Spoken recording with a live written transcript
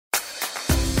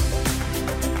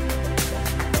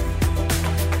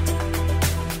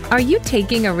Are you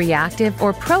taking a reactive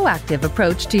or proactive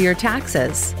approach to your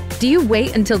taxes? Do you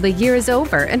wait until the year is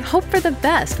over and hope for the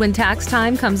best when tax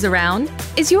time comes around?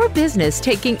 Is your business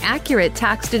taking accurate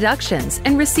tax deductions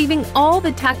and receiving all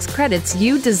the tax credits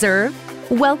you deserve?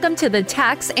 Welcome to the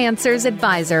Tax Answers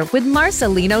Advisor with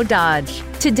Marcelino Dodge.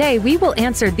 Today, we will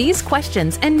answer these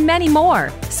questions and many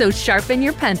more. So sharpen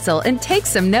your pencil and take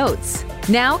some notes.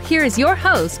 Now, here is your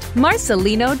host,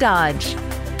 Marcelino Dodge.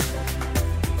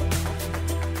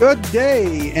 Good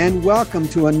day and welcome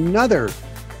to another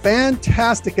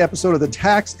fantastic episode of the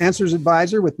Tax Answers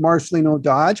Advisor with Marcelino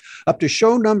Dodge, up to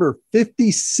show number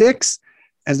 56.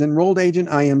 As an enrolled agent,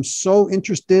 I am so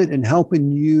interested in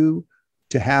helping you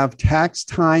to have tax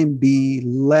time be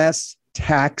less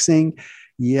taxing.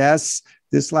 Yes,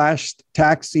 this last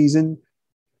tax season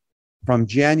from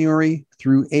January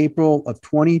through April of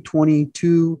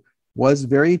 2022 was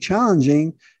very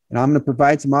challenging, and I'm going to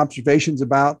provide some observations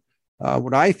about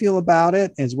what I feel about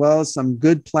it, as well as some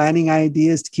good planning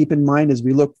ideas to keep in mind as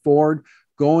we look forward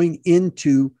going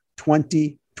into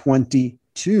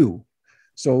 2022.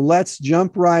 So let's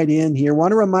jump right in here. I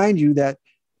want to remind you that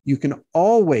you can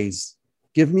always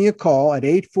give me a call at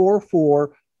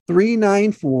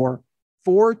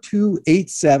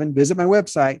 844-394-4287. Visit my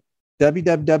website,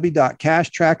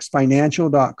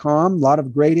 www.cashtracksfinancial.com. A lot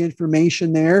of great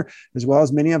information there, as well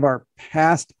as many of our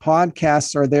past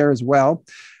podcasts are there as well.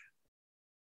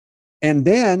 And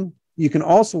then you can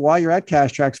also, while you're at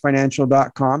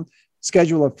cashtracksfinancial.com,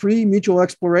 schedule a free mutual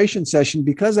exploration session.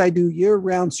 Because I do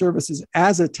year-round services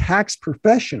as a tax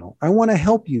professional, I want to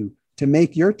help you to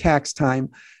make your tax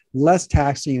time less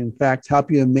taxing. In fact,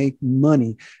 help you to make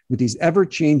money with these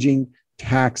ever-changing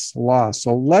tax laws.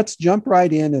 So let's jump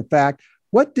right in. In fact,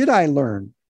 what did I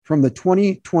learn from the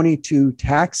 2022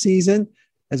 tax season,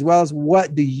 as well as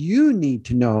what do you need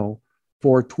to know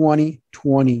for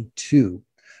 2022?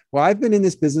 Well, I've been in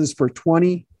this business for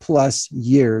 20 plus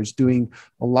years, doing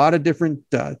a lot of different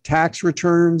tax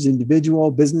returns, individual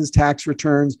business tax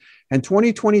returns, and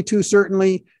 2022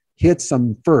 certainly hit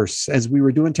some firsts as we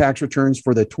were doing tax returns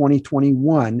for the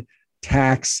 2021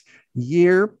 tax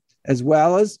year, as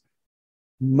well as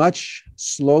much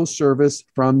slow service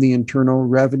from the Internal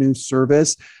Revenue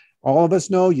Service. All of us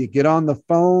know you get on the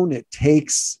phone, it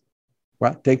takes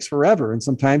forever. And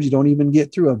sometimes you don't even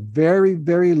get through. A very,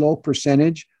 very low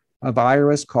percentage of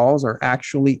IRS calls are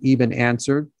actually even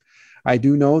answered. I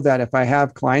do know that if I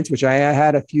have clients, which I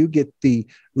had a few, get the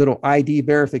little ID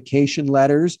verification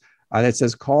letters that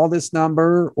says call this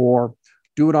number or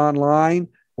do it online.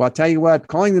 Well, I'll tell you what,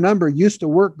 calling the number used to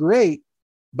work great,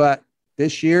 but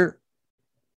this year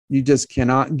you just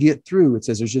cannot get through. It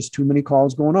says there's just too many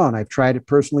calls going on. I've tried it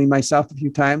personally myself a few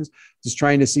times, just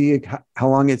trying to see how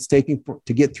long it's taking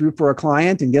to get through for a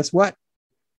client. And guess what?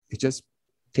 It just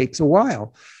takes a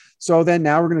while. So then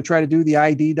now we're going to try to do the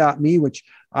ID.me, which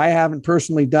I haven't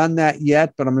personally done that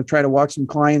yet, but I'm going to try to walk some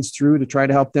clients through to try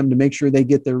to help them to make sure they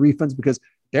get their refunds because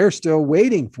they're still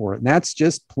waiting for it. And that's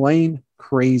just plain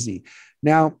crazy.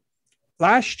 Now,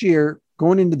 last year,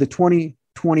 going into the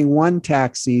 2021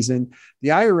 tax season, the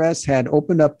IRS had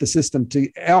opened up the system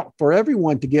for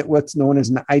everyone to get what's known as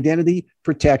an identity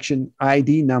protection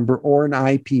ID number or an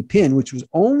IP PIN, which was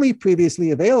only previously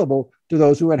available to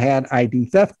those who had ID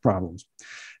theft problems.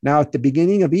 Now, at the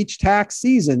beginning of each tax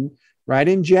season, right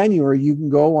in January, you can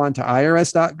go on to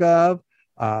irs.gov,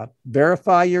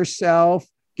 verify yourself,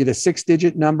 get a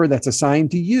 6-digit number that's assigned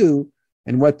to you.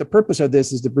 And what the purpose of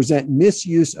this is to prevent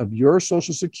misuse of your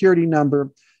Social Security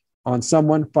number on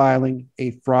someone filing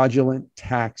a fraudulent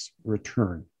tax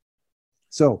return.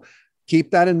 So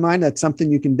keep that in mind. That's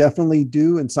something you can definitely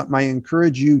do and something I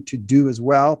encourage you to do as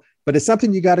well. But it's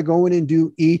something you got to go in and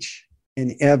do each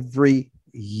and every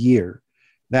year.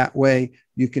 That way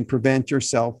you can prevent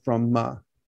yourself from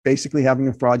basically having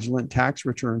a fraudulent tax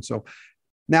return. So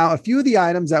now a few of the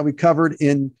items that we covered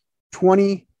in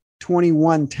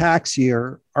 2021 tax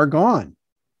year are gone.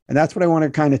 And that's what I want to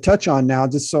kind of touch on now,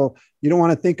 just so you don't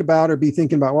want to think about or be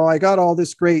thinking about, well, I got all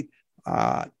this great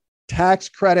tax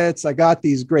credits. I got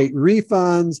these great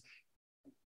refunds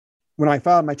when I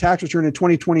filed my tax return in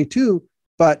 2022,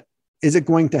 but is it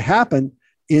going to happen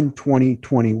in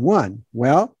 2021?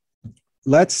 Well,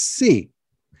 let's see.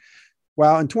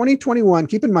 Well, in 2021,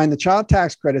 keep in mind the child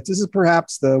tax credits. This is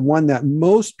perhaps the one that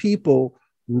most people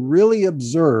really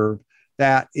observe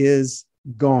that is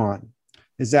gone.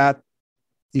 Is that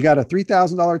you got a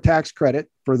 $3,000 tax credit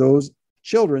for those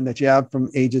children that you have from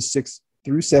ages 6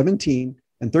 through 17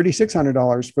 and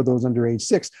 $3,600 for those under age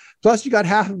 6. Plus, you got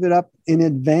half of it up in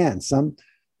advance. Some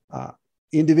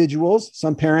individuals,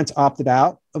 some parents opted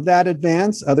out of that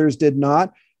advance. Others did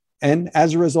not. And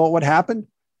as a result, what happened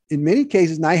in many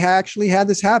cases, and I actually had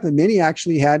this happen, many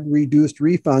actually had reduced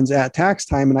refunds at tax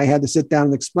time, and I had to sit down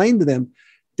and explain to them,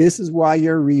 this is why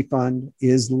your refund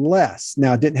is less.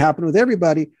 Now, it didn't happen with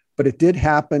everybody, but it did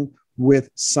happen with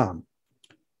some.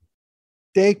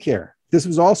 Daycare. This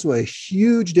was also a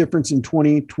huge difference in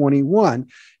 2021,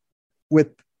 with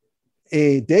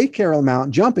a daycare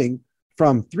amount jumping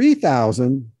from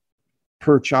 $3,000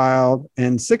 per child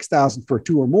and $6,000 for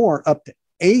two or more up to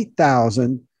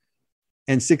 $8,000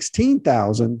 and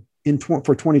 $16,000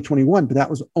 for 2021. But that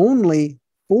was only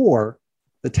for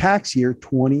the tax year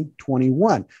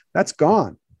 2021. That's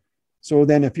gone. So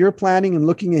then if you're planning and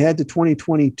looking ahead to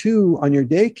 2022 on your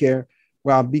daycare,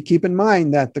 well, keep in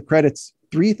mind that the credit's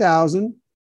 $3,000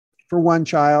 for one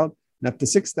child and up to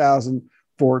 $6,000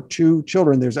 for two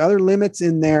children. There's other limits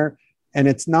in there, and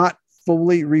it's not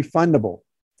fully refundable.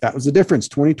 That was the difference.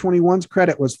 2021's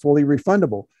credit was fully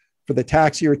refundable. For the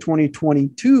tax year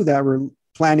 2022 that we're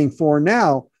planning for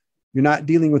now, you're not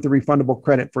dealing with the refundable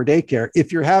credit for daycare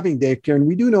if you're having daycare. And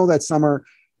we do know that some are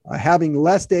having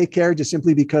less daycare just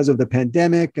simply because of the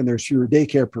pandemic and there's fewer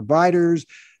daycare providers.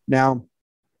 Now,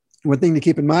 one thing to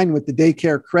keep in mind with the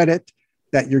daycare credit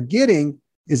that you're getting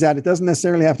is that it doesn't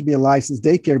necessarily have to be a licensed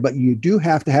daycare, but you do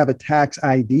have to have a tax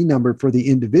ID number for the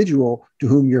individual to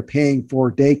whom you're paying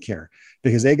for daycare,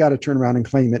 because they got to turn around and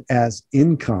claim it as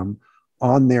income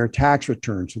on their tax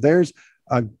return. So there's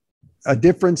a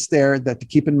difference there that to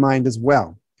keep in mind as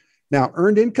well. Now,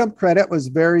 earned income credit was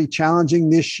very challenging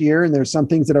this year, and there's some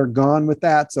things that are gone with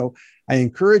that. So I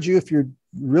encourage you, if you're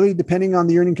really depending on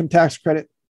the earned income tax credit,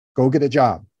 go get a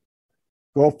job.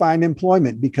 Go find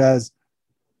employment, because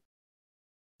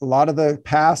a lot of the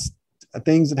past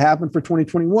things that happened for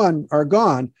 2021 are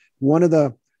gone. One of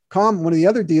the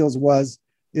other deals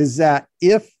is that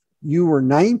if you were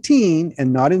 19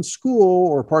 and not in school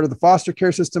or part of the foster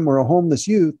care system or a homeless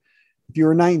youth, if you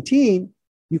were 19,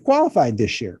 you qualified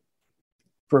this year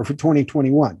for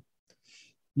 2021.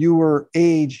 You were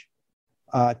age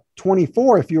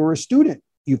 24. If you were a student,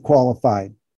 you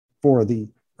qualified for the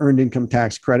earned income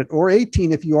tax credit, or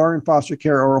 18 if you are in foster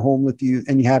care or a home with you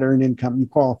and you had earned income, you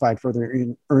qualified for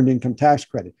the earned income tax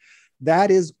credit. That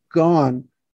is gone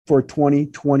for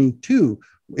 2022.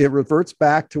 It reverts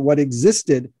back to what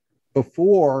existed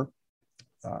before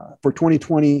for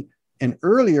 2020 and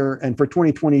earlier. And for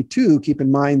 2022, keep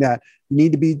in mind that you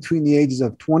need to be between the ages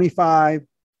of 25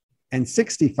 and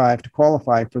 65 to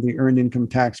qualify for the earned income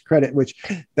tax credit, which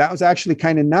that was actually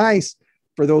kind of nice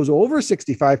for those over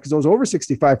 65, because those over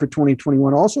 65 for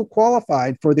 2021 also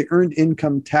qualified for the earned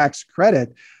income tax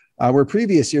credit, where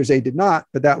previous years they did not.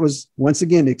 But that was, once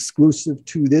again, exclusive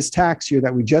to this tax year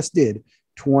that we just did,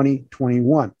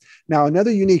 2021. Now,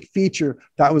 another unique feature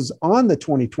that was on the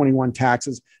 2021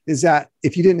 taxes is that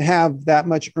if you didn't have that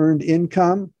much earned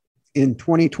income in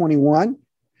 2021,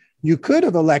 you could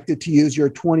have elected to use your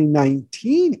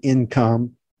 2019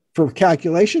 income for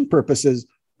calculation purposes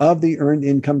of the earned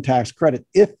income tax credit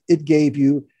if it gave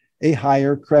you a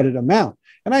higher credit amount.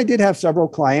 And I did have several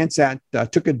clients that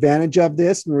took advantage of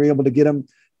this and were able to get them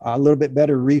a little bit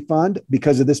better refund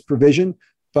because of this provision.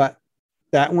 But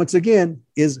that, once again,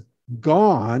 is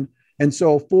gone. And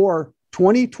so for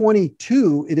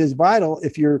 2022, it is vital,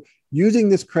 if you're using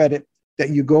this credit, that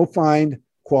you go find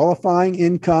qualifying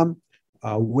income,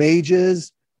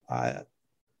 wages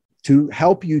to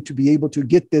help you to be able to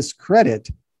get this credit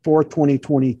for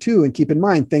 2022. And keep in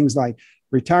mind things like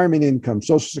retirement income,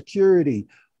 Social Security,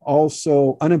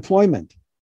 also unemployment.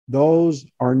 Those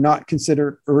are not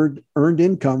considered earned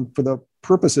income for the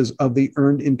purposes of the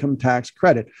earned income tax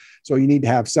credit. So you need to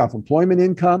have self-employment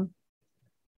income,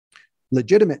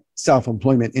 legitimate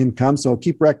self-employment income. So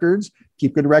keep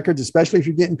good records, especially if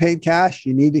you're getting paid cash,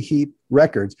 you need to keep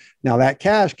records. Now that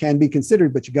cash can be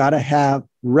considered, but you got to have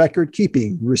record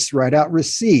keeping, write out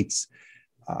receipts,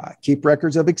 keep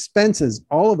records of expenses.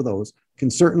 All of those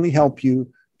can certainly help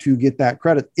you to get that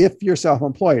credit if you're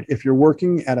self-employed. If you're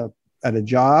working at a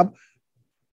job,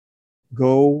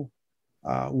 go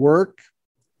work,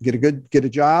 get a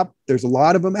job. There's a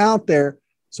lot of them out there.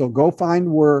 So go find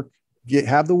work,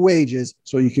 have the wages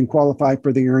so you can qualify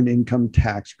for the earned income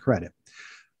tax credit.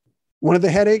 One of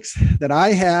the headaches that I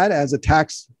had as a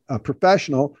tax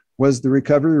professional was the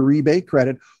recovery rebate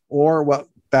credit, or what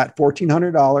that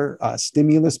 $1,400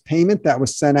 stimulus payment that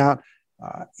was sent out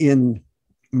in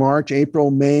March,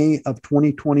 April, May of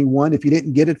 2021. If you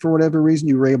didn't get it for whatever reason,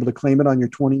 you were able to claim it on your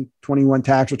 2021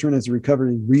 tax return as a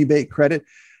recovery rebate credit.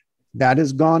 That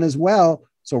is gone as well.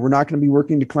 So we're not going to be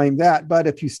working to claim that. But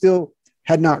if you still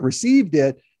had not received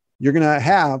it, you're going to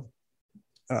have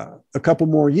a couple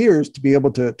more years to be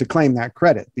able to claim that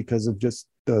credit because of just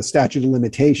the statute of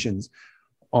limitations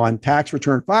on tax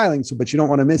return filings. So, but you don't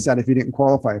want to miss that if you didn't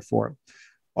qualify for it.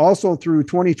 Also, through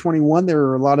 2021, there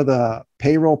are a lot of the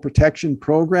payroll protection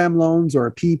program loans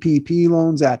or PPP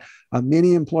loans that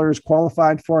many employers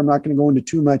qualified for. I'm not going to go into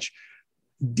too much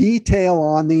detail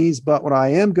on these, but what I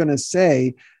am going to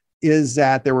say is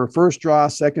that there were first draw,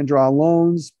 second draw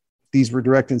loans. These were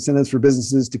direct incentives for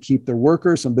businesses to keep their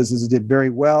workers. Some businesses did very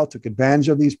well, took advantage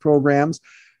of these programs.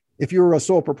 If you were a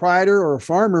sole proprietor or a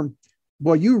farmer,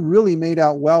 well, you really made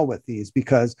out well with these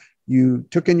because you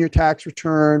took in your tax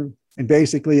return and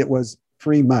basically it was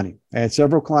free money. I had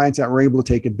several clients that were able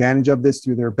to take advantage of this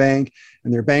through their bank,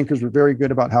 and their bankers were very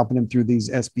good about helping them through these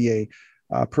SBA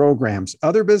programs.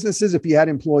 Other businesses, if you had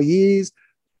employees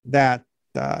that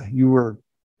you were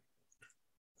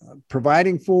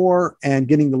providing for and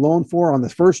getting the loan for on the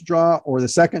first draw or the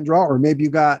second draw, or maybe you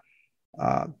got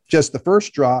just the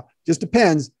first draw, just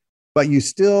depends, but you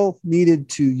still needed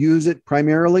to use it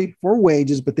primarily for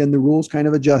wages, but then the rules kind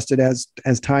of adjusted as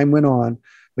time went on.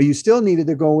 But you still needed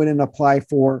to go in and apply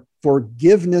for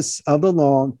forgiveness of the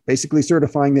loan, basically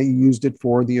certifying that you used it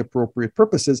for the appropriate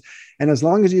purposes. And as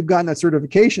long as you've gotten that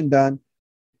certification done,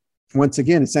 once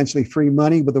again, essentially free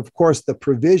money, but of course, the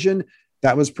provision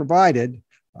that was provided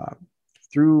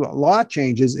through law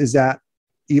changes is that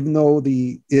even though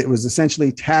it was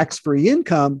essentially tax-free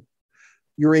income,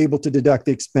 you're able to deduct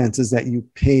the expenses that you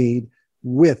paid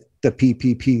with the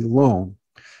PPP loan.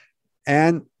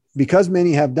 And because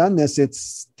many have done this,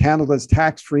 it's handled as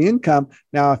tax-free income.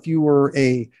 Now, if you were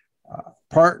a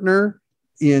partner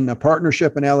in a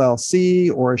partnership, an LLC,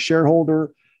 or a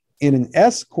shareholder in an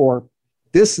S Corp,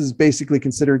 this is basically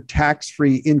considered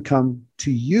tax-free income to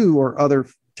you or other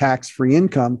tax-free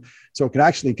income. So it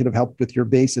could have helped with your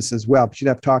basis as well. But you'd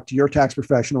have to talk to your tax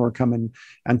professional or come in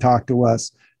and talk to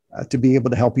us to be able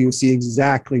to help you see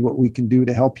exactly what we can do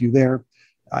to help you there.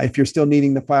 If you're still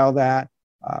needing to file that,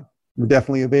 we're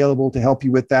definitely available to help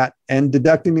you with that. And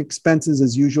deducting expenses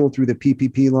as usual through the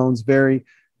PPP loans, very,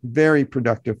 very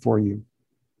productive for you.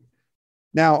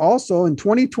 Now, also in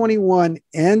 2021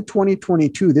 and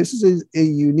 2022, this is a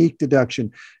unique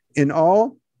deduction. In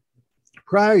all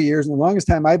prior years, and the longest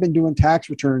time I've been doing tax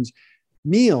returns,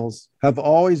 meals have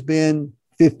always been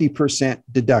 50%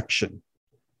 deduction.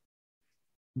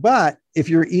 But if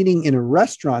you're eating in a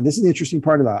restaurant, this is the interesting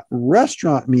part of that.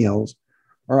 Restaurant meals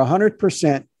are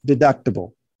 100%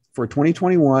 deductible for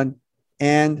 2021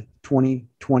 and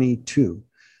 2022.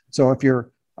 So if you're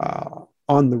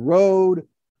on the road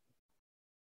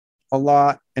a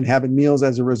lot and having meals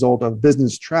as a result of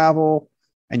business travel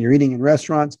and you're eating in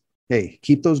restaurants, hey,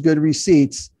 keep those good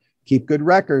receipts, keep good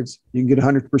records. You can get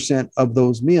 100% of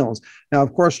those meals. Now,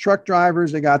 of course, truck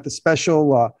drivers, they got the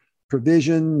special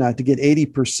provision to get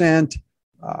 80%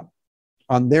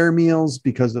 on their meals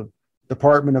because of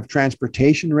Department of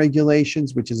Transportation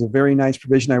regulations, which is a very nice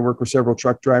provision. I work with several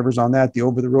truck drivers on that. The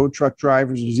over-the-road truck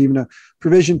drivers, there's even a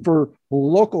provision for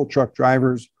local truck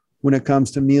drivers when it comes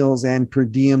to meals and per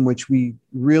diem, which we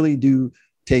really do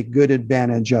take good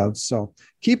advantage of. So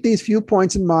keep these few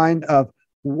points in mind of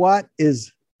what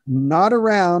is not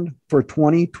around for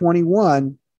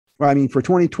 2021, for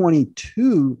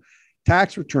 2022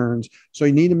 tax returns. So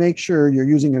you need to make sure you're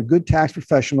using a good tax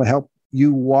professional to help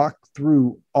you walk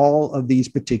through all of these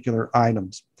particular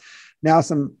items. Now,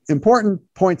 some important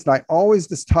points that I always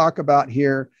just talk about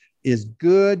here is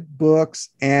good books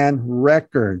and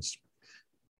records.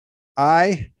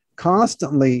 I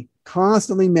constantly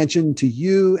mention to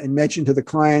you and mention to the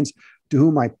clients to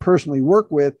whom I personally work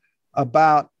with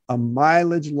about a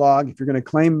mileage log. If you're going to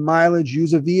claim mileage,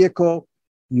 use a vehicle,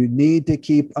 you need to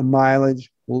keep a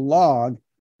mileage log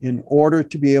in order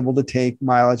to be able to take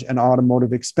mileage and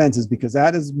automotive expenses, because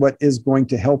that is what is going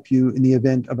to help you in the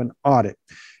event of an audit.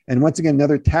 And once again,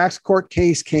 another tax court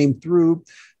case came through.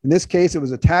 In this case, it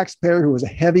was a taxpayer who was a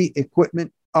heavy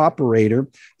equipment operator.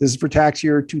 This is for tax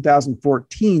year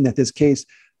 2014 that this case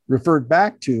referred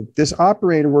back to. This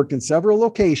operator worked in several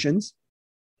locations.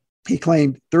 He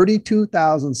claimed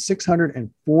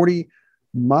 32,640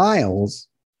 miles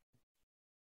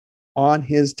on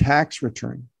his tax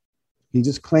return. He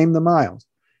just claimed the miles.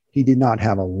 He did not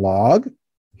have a log.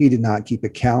 He did not keep a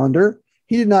calendar.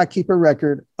 He did not keep a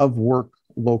record of work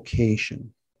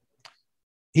location.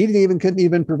 He couldn't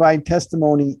even provide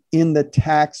testimony in the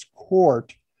tax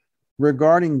court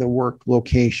regarding the work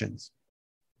locations.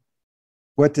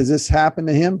 What does this happen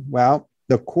to him? Well,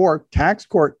 the tax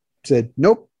court said,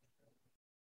 nope,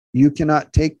 you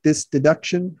cannot take this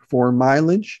deduction for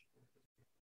mileage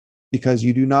because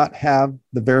you do not have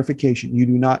the verification. You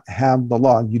do not have the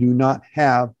log. You do not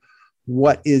have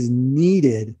what is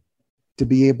needed to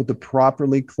be able to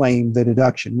properly claim the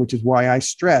deduction, which is why I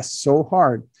stress so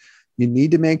hard. You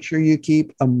need to make sure you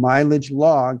keep a mileage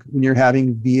log when you're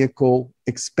having vehicle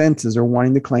expenses or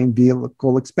wanting to claim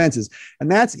vehicle expenses. And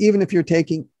that's even if you're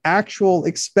taking actual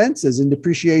expenses and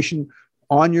depreciation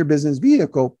on your business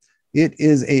vehicle. It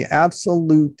is an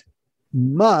absolute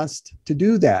must to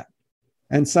do that.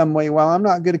 And some way, well, I'm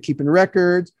not good at keeping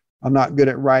records. I'm not good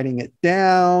at writing it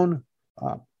down.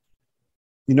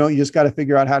 You just got to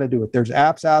figure out how to do it. There's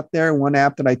apps out there. One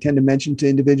app that I tend to mention to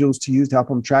individuals to use to help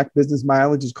them track business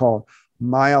mileage is called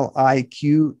Mile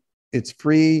IQ. It's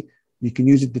free. You can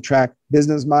use it to track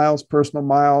business miles, personal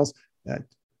miles. An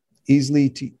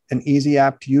easy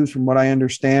app to use from what I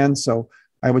understand. So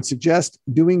I would suggest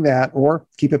doing that or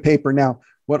keep a paper. Now,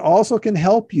 what also can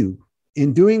help you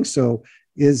in doing so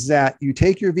is that you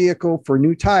take your vehicle for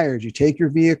new tires. You take your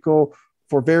vehicle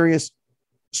for various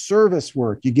service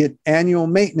work, you get annual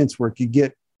maintenance work, you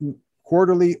get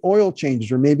quarterly oil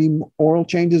changes, or maybe oil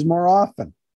changes more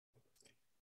often.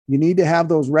 You need to have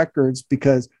those records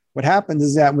because what happens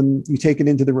is that when you take it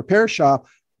into the repair shop,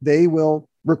 they will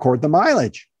record the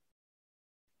mileage.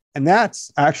 And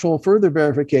that's actual further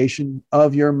verification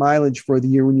of your mileage for the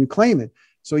year when you claim it.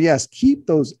 So yes, keep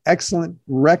those excellent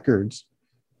records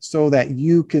so that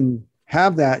you can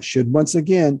have that should once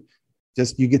again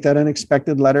just you get that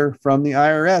unexpected letter from the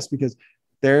IRS, because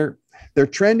they're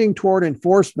trending toward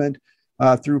enforcement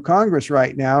through Congress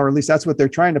right now, or at least that's what they're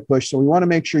trying to push. So we want to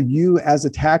make sure you as a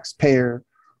taxpayer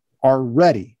are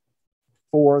ready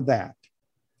for that.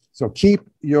 So keep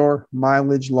your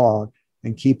mileage log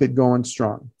and keep it going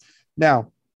strong.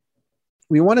 Now,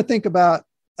 we want to think about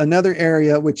another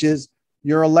area, which is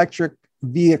your electric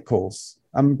vehicles.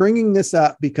 I'm bringing this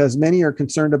up because many are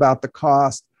concerned about the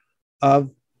cost of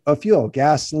fuel,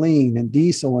 gasoline and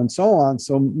diesel and so on.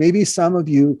 So maybe some of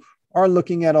you are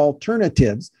looking at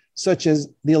alternatives such as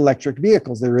the electric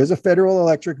vehicles. There is a federal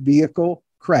electric vehicle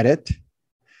credit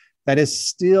that is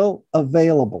still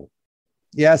available.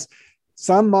 Yes,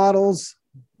 some models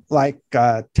like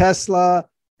Tesla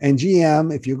and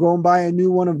GM, if you go and buy a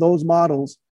new one of those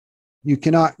models, you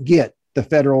cannot get the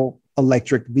federal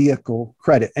electric vehicle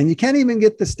credit, and you can't even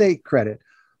get the state credit.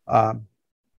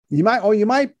 You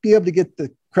might be able to get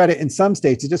the credit in some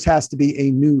states. It just has to be a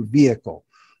new vehicle,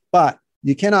 but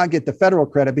you cannot get the federal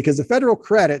credit because the federal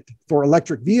credit for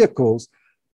electric vehicles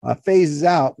phases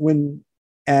out when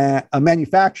a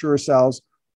manufacturer sells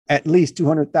at least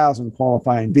 200,000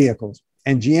 qualifying vehicles.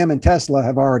 And GM and Tesla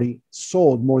have already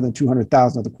sold more than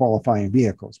 200,000 of the qualifying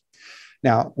vehicles.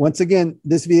 Now, once again,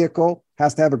 this vehicle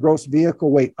has to have a gross vehicle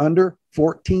weight under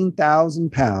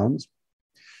 14,000 pounds.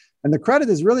 And the credit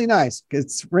is really nice.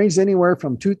 It's ranged anywhere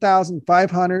from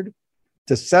 2,500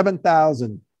 to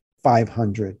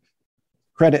 7,500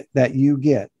 credit that you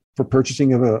get for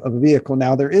purchasing of a vehicle.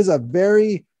 Now, there is a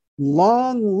very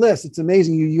long list. It's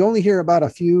amazing. You only hear about a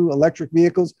few electric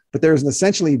vehicles, but there's an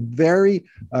essentially very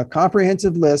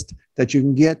comprehensive list that you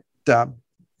can get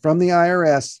from the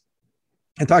IRS.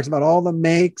 It talks about all the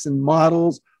makes and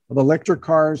models of electric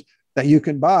cars that you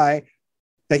can buy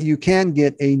that you can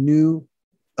get a new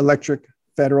electric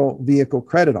federal vehicle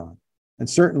credit on. And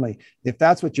certainly, if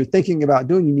that's what you're thinking about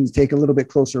doing, you need to take a little bit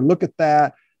closer look at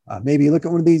that. Maybe look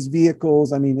at one of these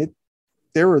vehicles. I mean,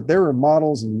 there were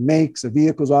models and makes of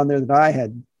vehicles on there that I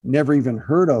had never even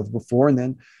heard of before. And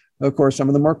then, of course, some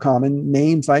of the more common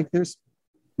names, like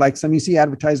some you see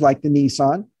advertised like the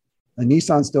Nissan. The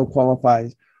Nissan still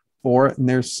qualifies for it. And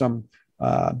there's some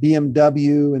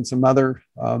BMW and some other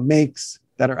makes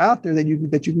that are out there that you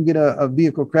can get a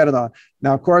vehicle credit on.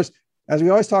 Now, of course, as we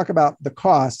always talk about, the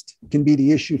cost can be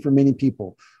the issue for many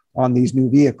people on these new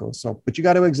vehicles. So, but you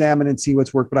got to examine and see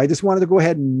what's worked. But I just wanted to go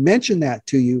ahead and mention that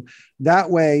to you. That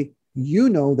way, you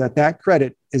know that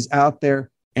credit is out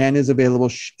there and is available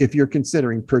if you're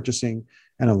considering purchasing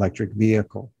an electric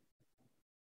vehicle.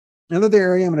 Another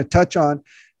area I'm going to touch on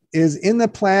is in the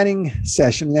planning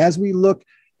session. As we look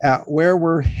at where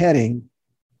we're heading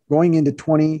going into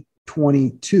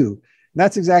 2022, and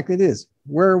that's exactly it is.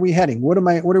 Where are we heading? What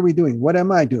are we doing? What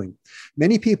am I doing?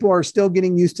 Many people are still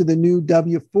getting used to the new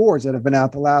W-4s that have been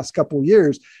out the last couple of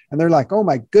years. And they're like, oh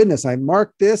my goodness, I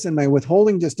marked this and my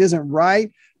withholding just isn't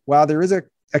right. While there is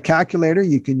a calculator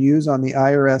you can use on the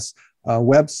IRS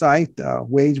website,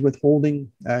 wage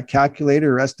withholding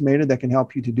calculator or estimator that can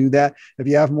help you to do that. If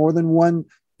you have more than one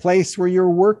place where you're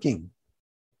working,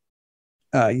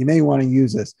 you may want to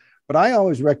use this. But I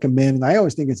always recommend, and I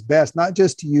always think it's best, not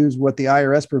just to use what the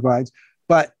IRS provides,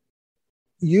 but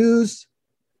use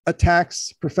a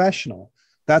tax professional.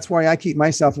 That's why I keep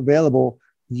myself available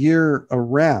year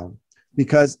around,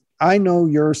 because I know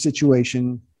your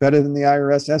situation better than the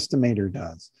IRS estimator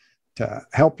does, to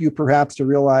help you perhaps to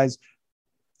realize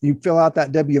you fill out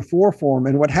that W-4 form.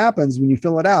 And what happens when you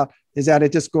fill it out is that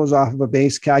it just goes off of a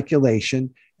base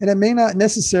calculation, and it may not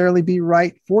necessarily be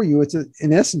right for you.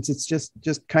 In essence, it's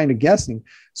just kind of guessing.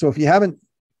 So if you haven't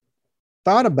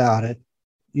thought about it,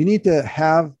 you need to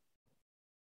have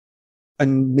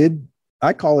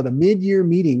I call it a mid-year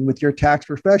meeting with your tax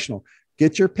professional.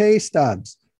 Get your pay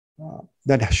stubs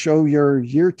that show your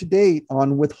year-to-date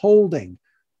on withholding,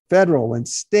 federal and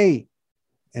state,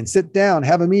 and sit down,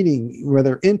 have a meeting,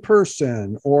 whether in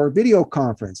person or video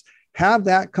conference. Have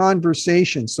that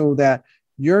conversation so that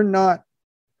you're not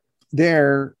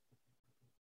there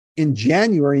in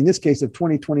January, in this case of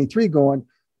 2023, going,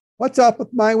 what's up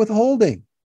with my withholding?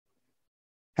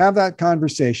 Have that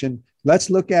conversation.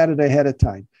 Let's look at it ahead of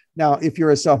time. Now, if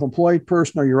you're a self-employed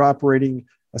person or you're operating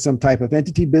some type of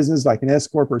entity business like an S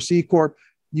Corp or C Corp,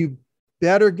 you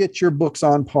better get your books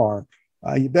on par.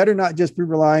 You better not just be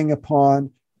relying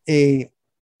upon a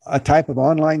type of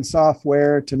online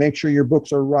software to make sure your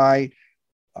books are right.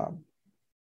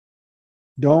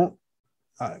 Don't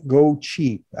go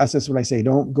cheap. That's just what I say.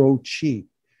 Don't go cheap.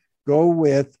 Go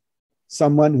with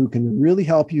someone who can really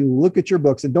help you look at your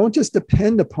books, and don't just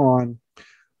depend upon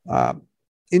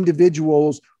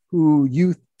individuals who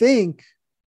you think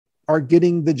are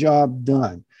getting the job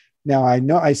done. Now, I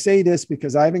know I say this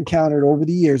because over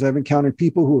the years, I've encountered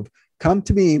people who have come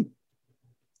to me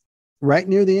right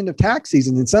near the end of tax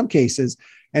season in some cases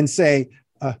and say,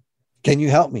 can you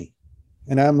help me?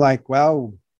 And I'm like,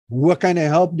 well, what kind of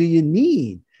help do you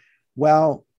need?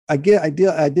 Well, I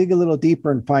dig a little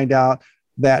deeper and find out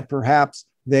that perhaps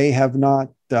they have not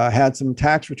had some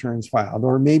tax returns filed,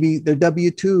 or maybe their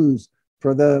W-2s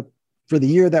for the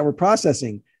year that we're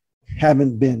processing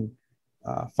haven't been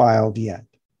filed yet.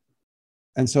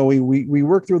 And so we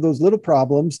work through those little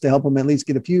problems to help them at least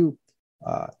get a few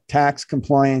tax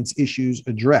compliance issues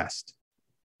addressed.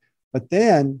 But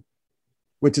then,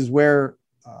 which is where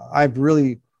I've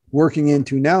really working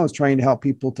into now, is trying to help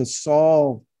people to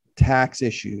solve tax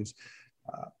issues.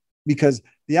 Because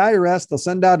the IRS, they'll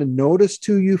send out a notice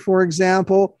to you, for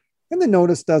example, and the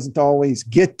notice doesn't always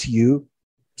get to you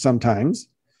sometimes,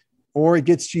 or it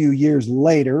gets to you years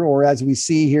later, or as we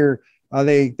see here,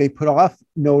 they put off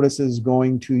notices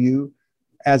going to you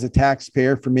as a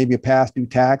taxpayer for maybe a past due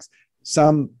tax,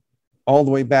 some all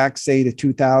the way back, say, to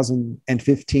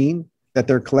 2015 that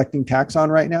they're collecting tax on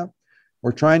right now,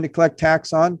 or trying to collect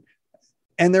tax on,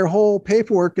 and their whole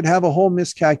paperwork could have a whole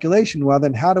miscalculation. Well,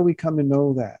 then how do we come to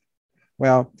know that?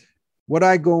 Well, what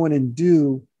I go in and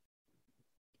do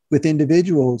with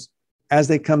individuals as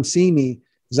they come see me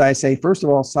is I say, first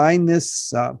of all, sign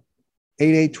this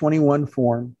 8821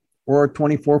 form or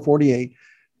 2448,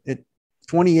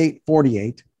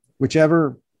 2848,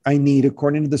 whichever I need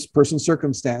according to this person's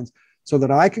circumstance, so that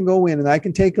I can go in and I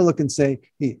can take a look and say,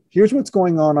 hey, here's what's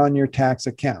going on your tax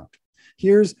account.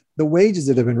 Here's the wages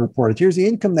that have been reported. Here's the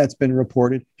income that's been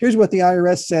reported. Here's what the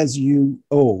IRS says you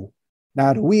owe.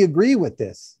 Now, do we agree with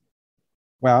this?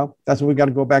 Well, that's what we got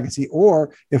to go back and see.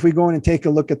 Or if we go in and take a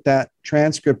look at that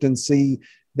transcript and see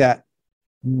that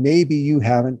maybe you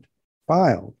haven't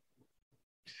filed.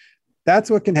 That's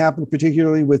what can happen,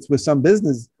 particularly with some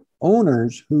business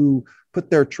owners who put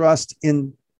their trust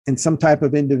in some type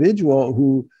of individual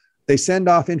who they send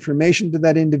off information to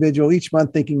that individual each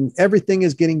month thinking everything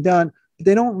is getting done, but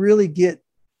they don't really get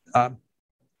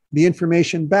the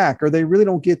information back, or they really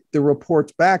don't get the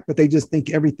reports back, but they just think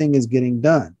everything is getting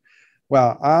done.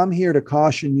 Well, I'm here to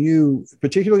caution you,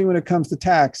 particularly when it comes to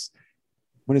tax,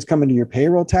 when it's coming to your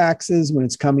payroll taxes, when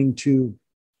it's coming to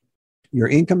your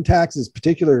income taxes,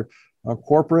 particular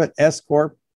corporate, S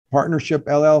Corp, partnership,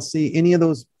 LLC, any of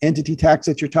those entity tax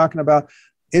that you're talking about,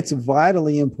 it's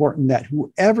vitally important that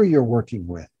whoever you're working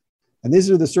with, and these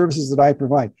are the services that I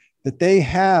provide, that they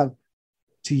have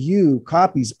to you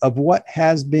copies of what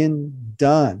has been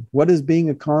done, what is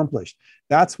being accomplished.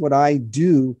 That's what I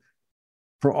do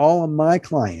for all of my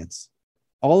clients.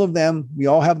 All of them, we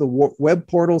all have the web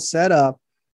portal set up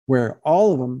where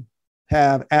all of them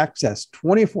have access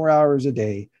 24 hours a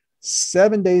day,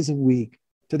 7 days a week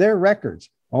to their records.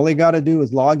 All they got to do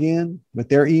is log in with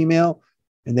their email,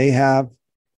 and they have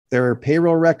their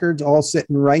payroll records all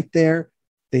sitting right there.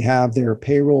 They have their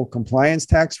payroll compliance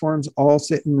tax forms all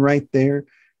sitting right there.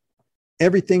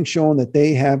 Everything showing that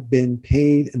they have been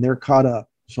paid and they're caught up.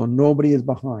 So nobody is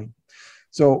behind.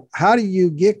 So how do you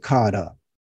get caught up?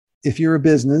 If you're a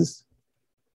business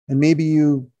and maybe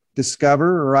you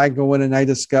discover, or I go in and I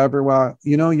discover, well,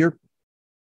 you know, your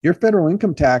federal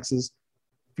income taxes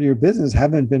for your business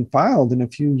haven't been filed in a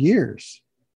few years.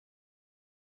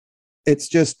 it's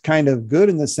just kind of good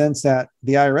in the sense that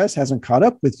the IRS hasn't caught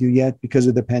up with you yet because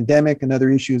of the pandemic and other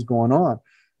issues going on.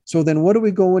 So then what do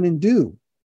we go in and do?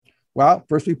 Well,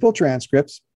 first we pull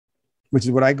transcripts, which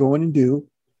is what I go in and do.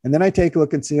 And then I take a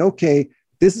look and say, okay,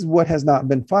 this is what has not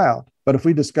been filed. But if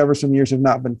we discover some years have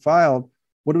not been filed,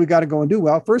 what do we got to go and do?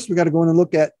 Well, first we got to go in and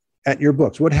look at your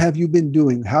books. What have you been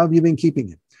doing? How have you been keeping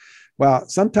it? Well,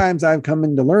 sometimes I've come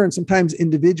in to learn, sometimes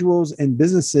individuals and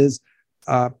businesses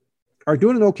are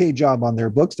doing an okay job on their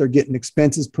books. They're getting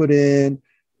expenses put in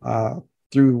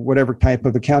through whatever type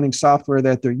of accounting software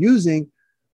that they're using.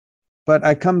 But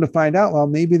I come to find out, well,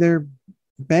 maybe their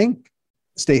bank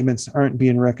statements aren't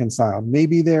being reconciled.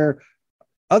 Maybe their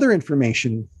other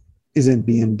information isn't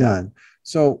being done.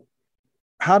 So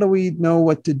how do we know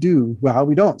what to do? Well,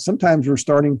 we don't. Sometimes we're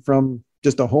starting from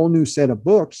just a whole new set of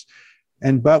books.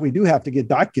 But we do have to get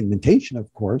documentation,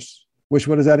 of course, which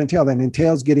what does that entail? That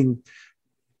entails getting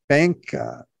bank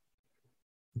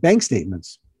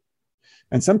statements.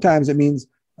 And sometimes it means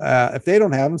if they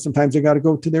don't have them, sometimes they got to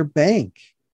go to their bank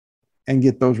and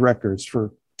get those records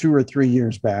for 2 or 3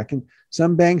 years back. And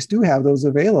some banks do have those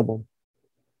available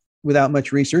without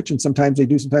much research. And sometimes they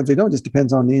do, sometimes they don't. It just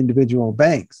depends on the individual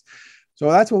banks. So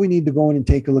that's what we need to go in and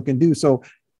take a look and do. So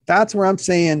that's where I'm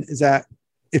saying is that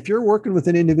if you're working with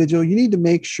an individual, you need to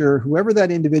make sure whoever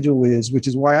that individual is, which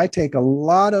is why I take a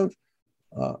lot of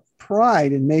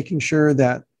pride in making sure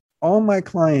that all my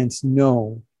clients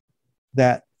know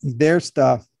that their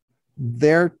stuff,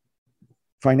 their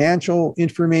financial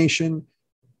information,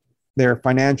 their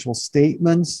financial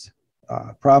statements,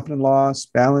 profit and loss,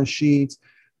 balance sheets,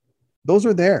 those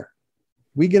are there.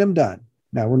 We get them done.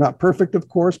 Now, we're not perfect, of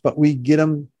course, but we get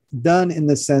them done in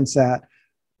the sense that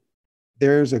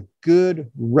there's a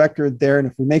good record there. And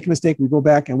if we make a mistake, we go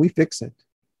back and we fix it,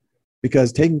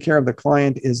 because taking care of the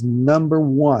client is number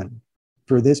one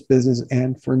for this business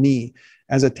and for me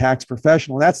as a tax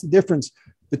professional. That's the difference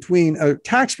between a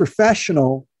tax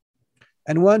professional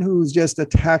and one who's just a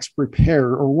tax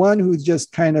preparer, or one who's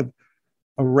just kind of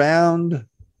around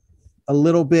a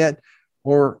little bit,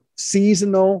 or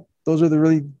seasonal. Those are the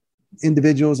really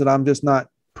individuals that I'm just not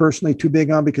personally too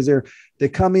big on, because they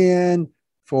come in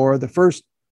for the first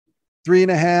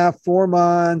 3.5, 4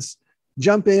 months,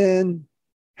 jump in,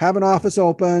 have an office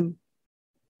open,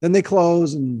 then they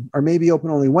close and are maybe open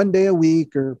only 1 day a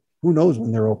week, or who knows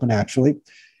when they're open actually.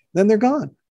 Then they're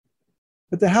gone.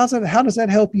 But how does that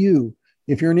help you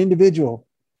if you're an individual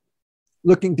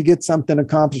looking to get something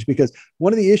accomplished? Because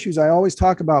one of the issues I always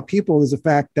talk about people is the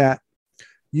fact that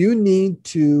you need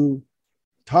to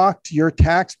talk to your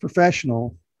tax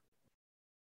professional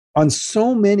on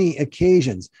so many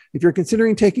occasions. If you're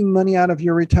considering taking money out of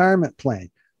your retirement plan,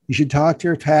 you should talk to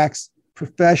your tax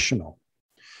professional.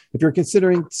 If you're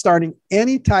considering starting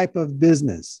any type of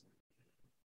business,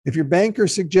 if your banker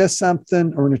suggests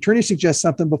something or an attorney suggests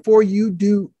something, before you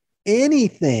do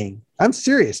anything, I'm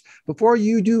serious, before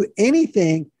you do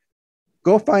anything,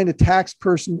 go find a tax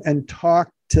person and talk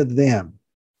to them.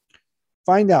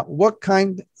 Find out what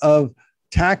kind of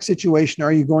tax situation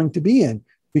are you going to be in,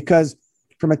 because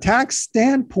from a tax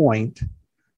standpoint,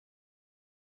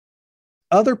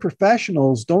 other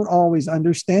professionals don't always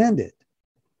understand it.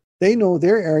 They know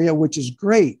their area, which is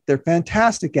great. They're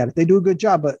fantastic at it. They do a good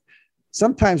job, but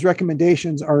sometimes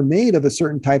recommendations are made of a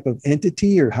certain type of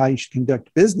entity or how you should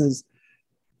conduct business,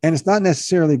 and it's not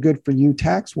necessarily good for you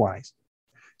tax-wise.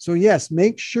 So yes,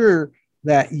 make sure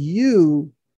that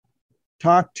you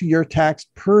talk to your tax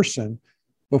person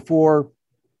before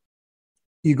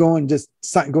you go and just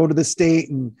go to the state,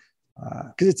 and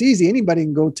because it's easy. Anybody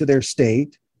can go to their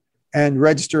state and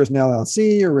register as an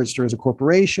LLC or register as a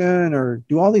corporation or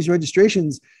do all these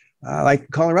registrations. Like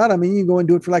Colorado, I mean, you can go and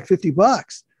do it for like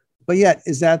 $50. But yet,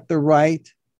 is that the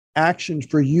right action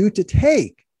for you to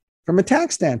take from a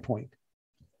tax standpoint?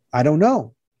 I don't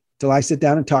know till I sit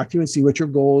down and talk to you and see what your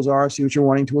goals are, see what you're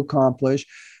wanting to accomplish.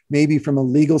 Maybe from a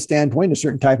legal standpoint, a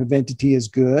certain type of entity is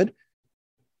good.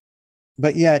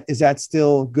 But yet, is that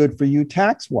still good for you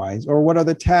tax-wise? Or what are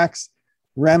the tax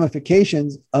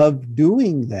ramifications of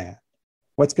doing that?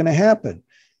 What's going to happen?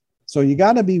 So you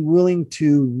got to be willing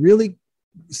to really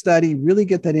study, really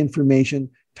get that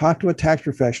information, talk to a tax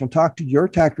professional, talk to your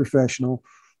tax professional,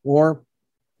 or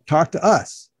talk to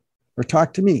us, or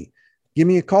talk to me. Give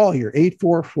me a call here,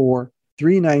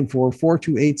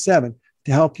 844-394-4287,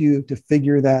 to help you to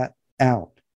figure that out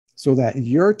so that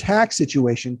your tax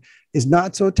situation is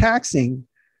not so taxing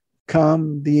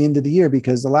come the end of the year,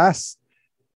 because the last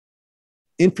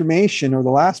information or the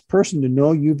last person to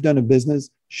know you've done a business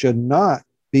should not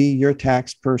be your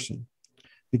tax person,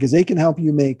 because they can help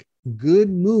you make good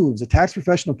moves. A tax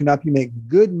professional can help you make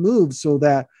good moves so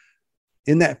that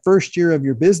in that first year of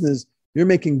your business, you're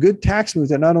making good tax moves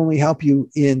that not only help you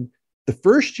in the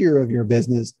first year of your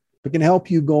business, but can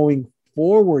help you going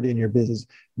forward in your business.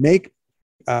 Make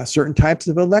certain types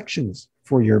of elections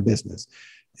for your business.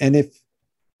 And if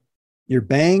your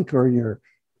bank or your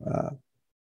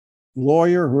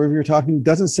lawyer, whoever you're talking to,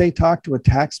 doesn't say talk to a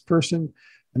tax person,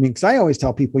 I mean, because I always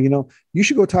tell people, you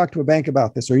should go talk to a bank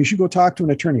about this, or you should go talk to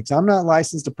an attorney, because I'm not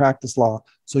licensed to practice law.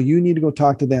 So you need to go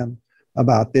talk to them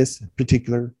about this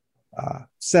particular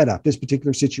setup, this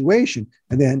particular situation,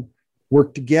 and then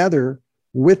work together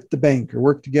with the bank or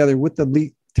work together with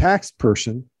the tax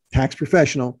person, tax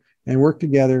professional, and work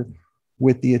together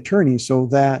with the attorney so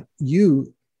that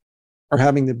you are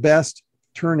having the best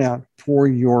turnout for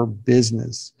your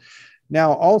business.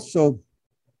 Now, also,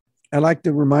 I like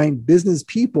to remind business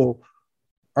people,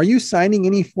 are you signing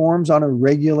any forms on a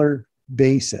regular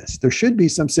basis? There should be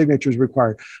some signatures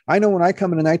required. I know when I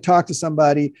come in and I talk to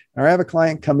somebody, or I have a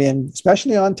client come in,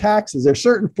 especially on taxes, there's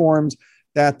certain forms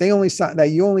that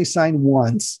you only sign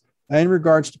once in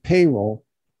regards to payroll.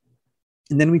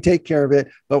 And then we take care of it.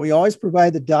 But we always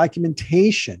provide the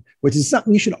documentation, which is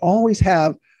something you should always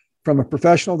have from a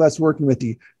professional that's working with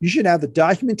you. You should have the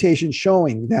documentation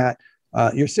showing that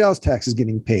your sales tax is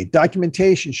getting paid,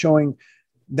 documentation showing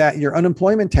that your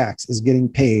unemployment tax is getting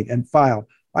paid and filed.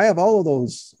 I have all of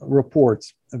those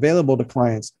reports available to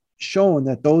clients showing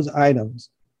that those items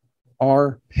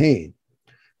are paid.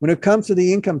 When it comes to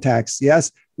the income tax,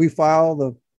 yes, we file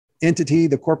the entity,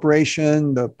 the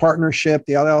corporation, the partnership,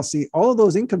 the LLC, all of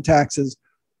those income taxes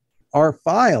are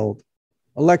filed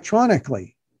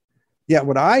electronically. Yet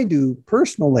what I do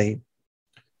personally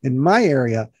in my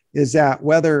area is that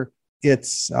whether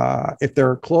it's, if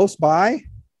they're close by,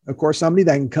 of course, somebody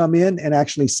that can come in and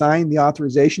actually sign the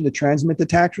authorization to transmit the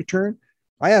tax return,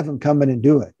 I have them come in and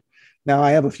do it. Now,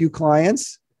 I have a few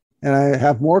clients, and I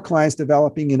have more clients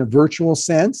developing in a virtual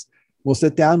sense. We'll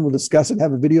sit down, we'll discuss it,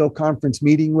 have a video conference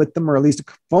meeting with them, or at least a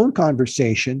phone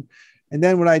conversation. And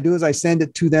then what I do is I send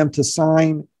it to them to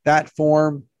sign that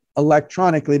form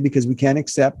electronically, because we can't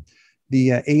accept the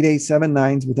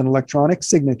 8879s with an electronic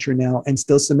signature now and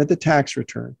still submit the tax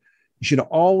return. You should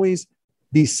always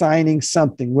be signing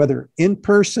something, whether in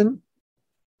person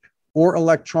or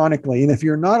electronically. And if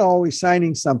you're not always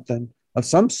signing something of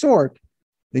some sort,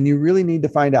 then you really need to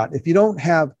find out. If you don't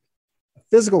have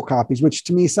physical copies, which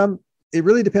to me, it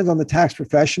really depends on the tax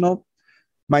professional.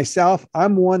 Myself,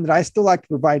 I'm one that I still like to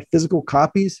provide physical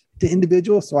copies to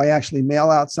individuals. So I actually mail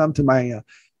out some to my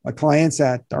clients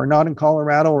that are not in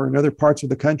Colorado or in other parts of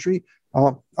the country.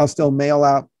 I'll still mail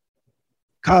out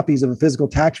copies of a physical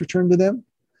tax return to them.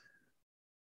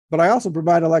 But I also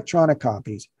provide electronic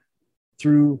copies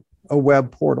through a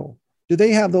web portal. Do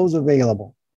they have those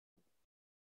available?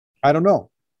 I don't know.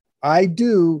 I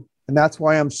do. And that's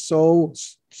why I'm so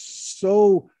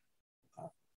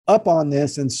up on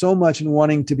this and so much in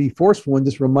wanting to be forceful and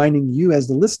just reminding you as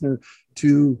the listener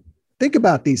to think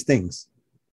about these things.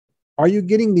 Are you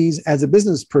getting these as a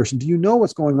business person? Do you know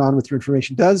what's going on with your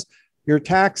information? Does your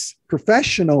tax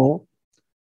professional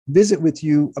visit with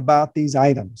you about these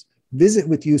items? Visit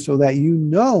with you so that you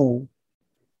know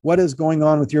what is going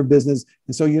on with your business.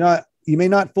 And so you may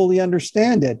not fully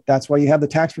understand it. That's why you have the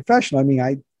tax professional. I mean,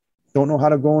 I don't know how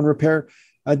to go and repair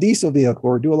a diesel vehicle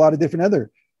or do a lot of different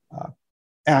other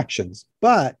actions,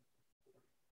 but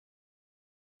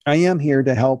I am here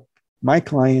to help my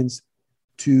clients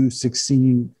to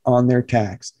succeed on their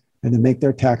tax and to make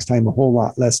their tax time a whole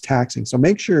lot less taxing. So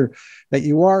make sure that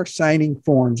you are signing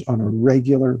forms on a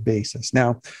regular basis.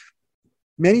 Now,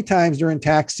 many times during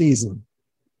tax season,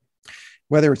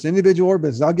 whether it's individual or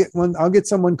business, I'll get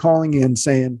someone calling in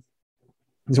saying,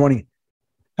 he's wondering,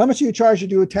 how much do you charge to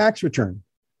do a tax return?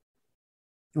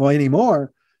 Well,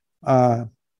 anymore,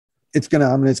 it's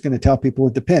gonna tell people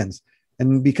it depends.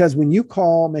 And because when you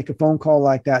make a phone call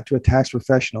like that to a tax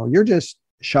professional, you're just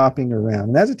shopping around.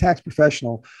 And as a tax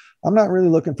professional, I'm not really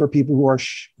looking for people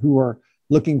who are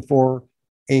looking for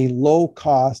a low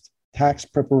cost tax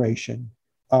preparation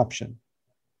option.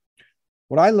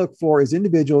 What I look for is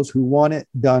individuals who want it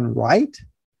done right,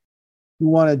 who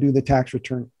want to do the tax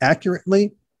return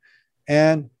accurately,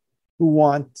 and who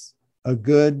want a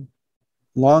good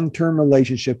long-term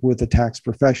relationship with a tax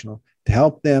professional to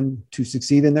help them to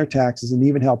succeed in their taxes and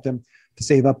even help them to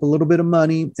save up a little bit of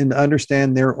money and to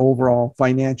understand their overall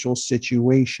financial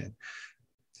situation.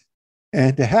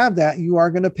 And to have that, you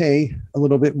are going to pay a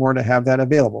little bit more to have that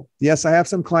available. Yes, I have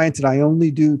some clients that I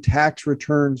only do tax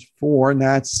returns for, and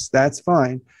that's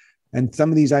fine. And some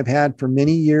of these I've had for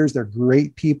many years. They're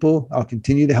great people. I'll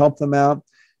continue to help them out,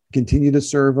 continue to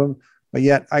serve them. But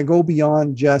yet I go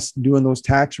beyond just doing those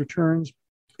tax returns.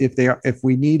 if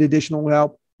we need additional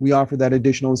help, we offer that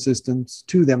additional assistance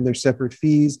to them. There's separate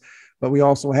fees, but we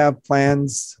also have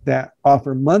plans that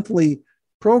offer monthly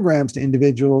programs to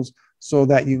individuals so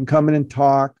that you can come in and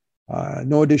talk,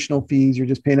 no additional fees. You're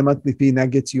just paying a monthly fee, and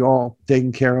that gets you all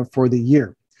taken care of for the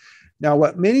year. Now,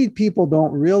 what many people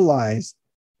don't realize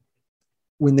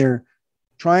when they're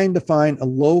trying to find a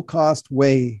low-cost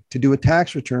way to do a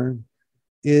tax return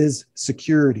is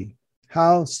security.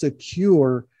 How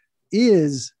secure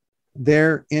is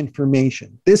their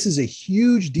information? This is a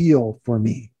huge deal for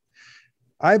me.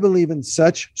 I believe in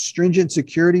such stringent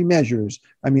security measures.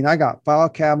 I mean, I got file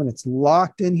cabinets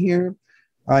locked in here.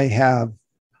 I have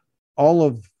all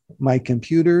of my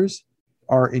computers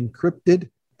are encrypted.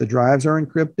 The drives are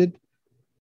encrypted.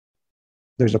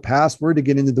 There's a password to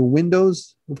get into the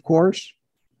Windows, of course.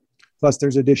 Plus,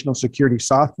 there's additional security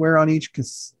software on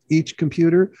each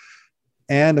computer.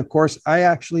 And of course, I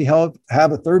actually have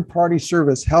a third-party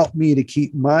service help me to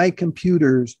keep my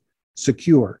computers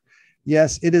secure.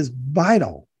 Yes, it is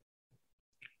vital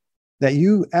that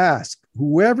you ask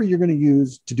whoever you're going to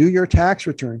use to do your tax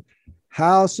return,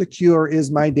 how secure is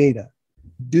my data?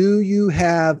 Do you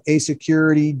have a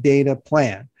security data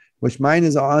plan? Which mine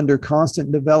is under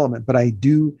constant development, but I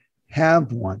do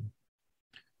have one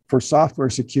for software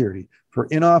security, for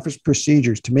in-office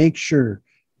procedures to make sure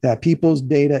that people's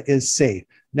data is safe.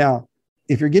 Now,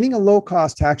 if you're getting a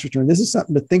low-cost tax return, this is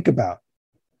something to think about.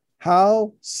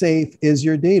 How safe is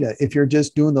your data if you're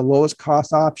just doing the lowest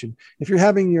cost option? If you're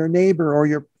having your neighbor or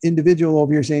your individual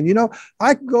over here saying,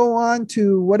 I can go on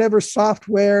to whatever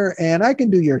software and I can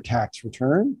do your tax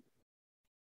return.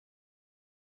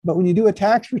 But when you do a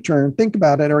tax return, think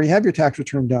about it, or you have your tax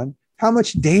return done, how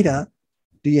much data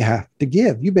do you have to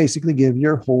give? You basically give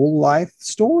your whole life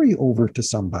story over to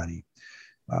somebody.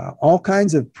 All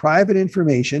kinds of private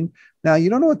information. Now,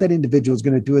 you don't know what that individual is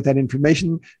going to do with that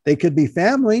information. They could be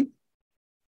family.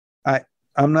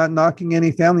 I'm not knocking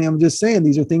any family. I'm just saying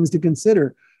these are things to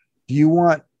consider. Do you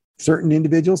want certain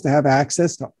individuals to have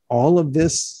access to all of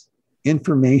this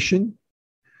information?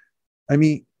 I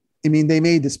mean, they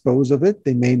may dispose of it.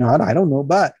 They may not. I don't know.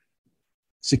 But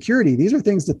security, these are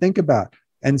things to think about.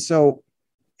 And so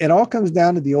it all comes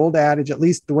down to the old adage, at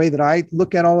least the way that I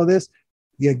look at all of this.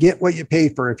 You get what you pay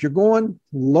for. If you're going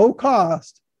low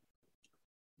cost,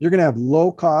 you're going to have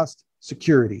low cost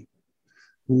security,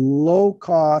 low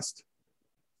cost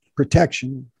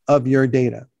protection of your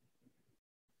data.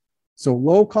 So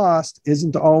low cost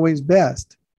isn't always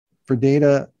best for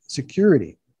data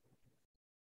security.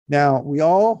 Now, we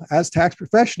all, as tax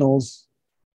professionals,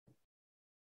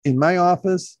 in my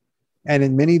office and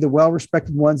in many of the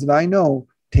well-respected ones that I know,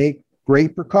 take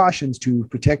great precautions to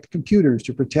protect computers,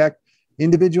 to protect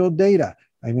individual data.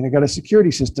 I mean, I got a security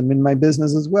system in my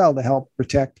business as well to help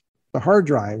protect the hard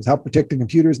drives, help protect the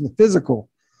computers and the physical,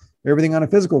 everything on a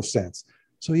physical sense.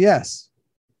 So yes,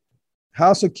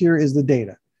 how secure is the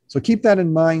data? So keep that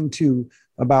in mind too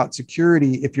about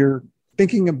security. If you're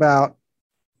thinking about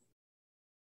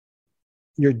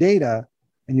your data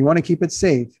and you want to keep it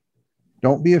safe,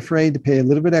 don't be afraid to pay a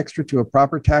little bit extra to a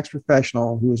proper tax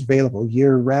professional who is available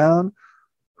year round,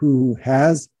 who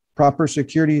has proper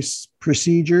security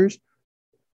procedures,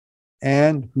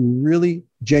 and who really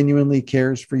genuinely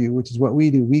cares for you, which is what we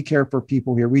do. We care for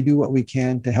people here. We do what we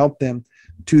can to help them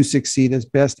to succeed as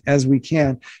best as we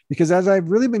can. Because as I've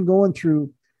really been going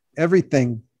through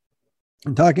everything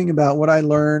and talking about what I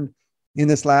learned in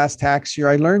this last tax year,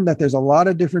 I learned that there's a lot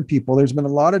of different people. There's been a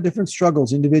lot of different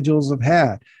struggles individuals have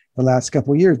had the last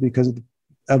couple of years because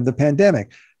of the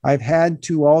pandemic. I've had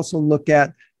to also look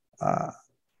at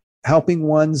helping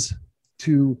ones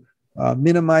to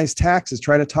minimize taxes,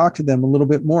 try to talk to them a little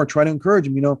bit more, try to encourage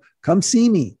them, come see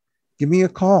me, give me a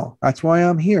call. That's why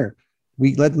I'm here.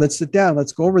 Let's sit down.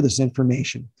 Let's go over this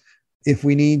information. If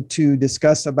we need to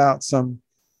discuss about some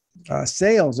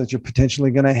sales that you're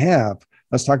potentially going to have,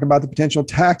 let's talk about the potential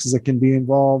taxes that can be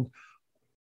involved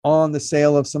on the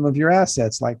sale of some of your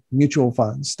assets like mutual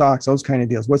funds, stocks, those kind of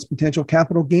deals. What's potential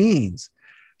capital gains?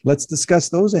 Let's discuss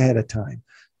those ahead of time.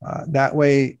 That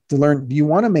way to learn, do you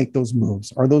want to make those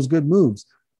moves? Are those good moves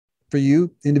for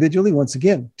you individually? Once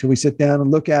again, till we sit down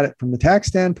and look at it from the tax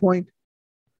standpoint,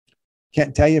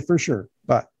 can't tell you for sure.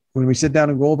 But when we sit down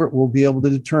and go over it, we'll be able to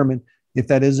determine if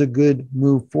that is a good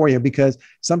move for you. Because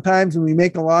sometimes when we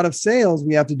make a lot of sales,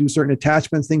 we have to do certain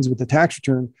attachments, things with the tax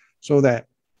return so that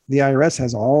the IRS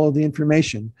has all of the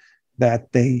information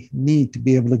that they need to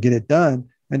be able to get it done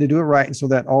and to do it right. And so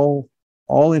that all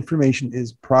information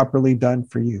is properly done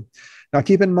for you. Now,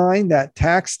 keep in mind that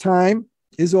tax time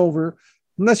is over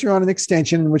unless you're on an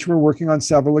extension, in which we're working on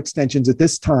several extensions at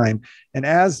this time. And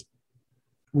as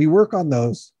we work on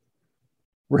those.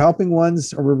 We're helping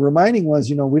ones, or we're reminding ones,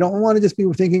 we don't want to just be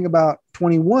thinking about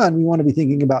 21. We want to be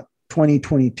thinking about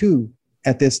 2022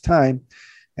 at this time,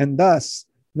 and thus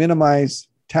minimize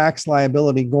tax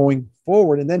liability going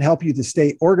forward, and then help you to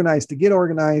stay organized, to get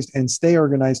organized and stay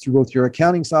organized through both your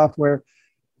accounting software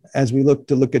as we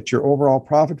look at your overall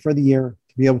profit for the year,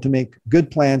 to be able to make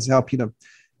good plans to help you to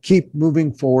keep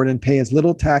moving forward and pay as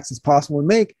little tax as possible and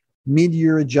make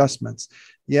mid-year adjustments.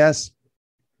 Yes,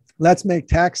 let's make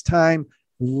tax time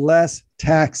less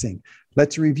taxing.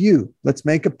 Let's review. Let's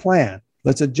make a plan.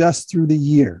 Let's adjust through the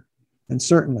year. And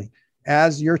certainly,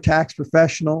 as your tax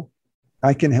professional,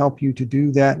 I can help you to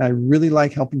do that. And I really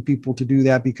like helping people to do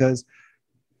that, because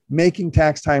making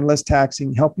tax time less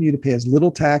taxing, helping you to pay as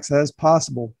little tax as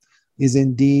possible, is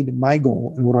indeed my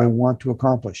goal and what I want to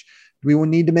accomplish. We will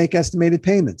need to make estimated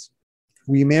payments.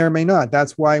 We may or may not.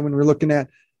 That's why when we're looking at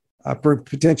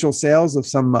potential sales of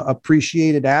some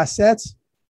appreciated assets,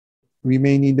 we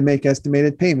may need to make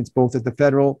estimated payments both at the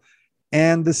federal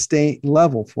and the state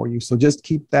level for you. So just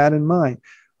keep that in mind.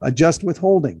 Adjust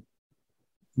withholding.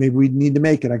 Maybe we need to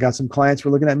make it. I got some clients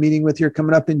we're looking at meeting with here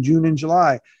coming up in June and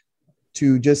July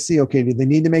to just see, okay, do they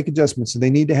need to make adjustments? So they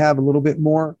need to have a little bit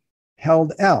more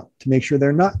held out to make sure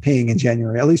they're not paying in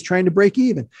January, at least trying to break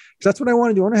even. Because that's what I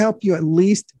want to do. I want to help you at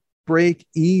least break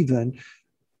even.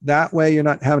 That way you're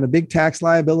not having a big tax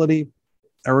liability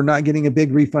or not getting a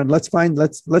big refund. Let's find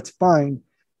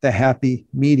the happy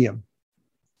medium.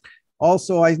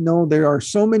 Also, I know there are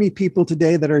so many people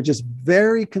today that are just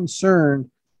very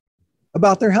concerned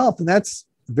about their health, and that's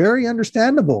very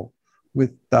understandable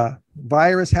with the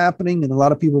virus happening and a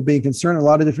lot of people being concerned in a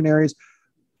lot of different areas.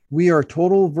 We are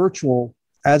total virtual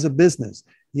as a business.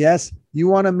 Yes, you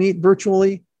want to meet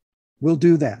virtually? We'll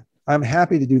do that. I'm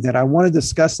happy to do that. I want to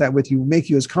discuss that with you, make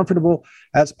you as comfortable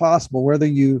as possible, whether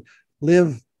you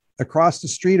live across the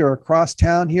street or across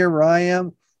town here where I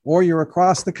am, or you're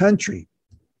across the country.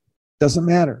 Doesn't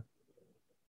matter.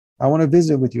 I want to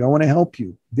visit with you. I want to help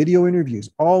you. Video interviews,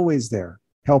 always there,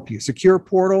 help you. Secure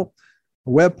portal, a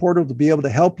web portal to be able to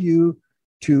help you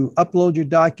to upload your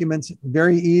documents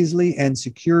very easily and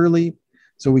securely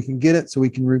so we can get it, so we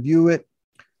can review it.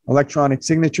 Electronic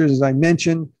signatures, as I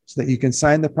mentioned, so that you can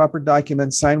sign the proper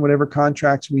documents, sign whatever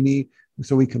contracts we need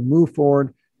so we can move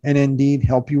forward and indeed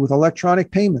help you with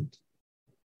electronic payment.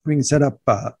 We can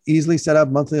easily set up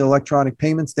monthly electronic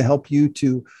payments to help you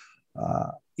to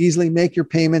easily make your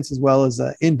payments, as well as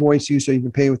invoice you so you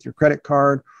can pay with your credit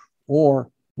card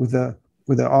or with an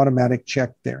automatic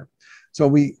check there. So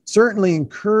we certainly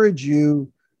encourage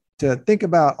you to think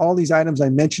about all these items I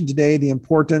mentioned today, the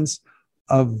importance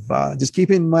of just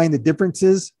keeping in mind the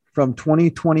differences from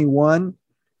 2021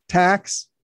 tax,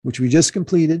 which we just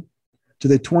completed, to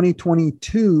the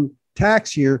 2022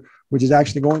 tax year, which is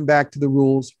actually going back to the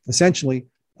rules essentially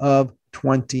of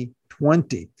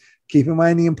 2020. Keep in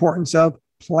mind the importance of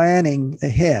planning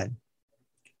ahead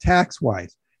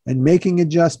tax-wise and making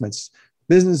adjustments.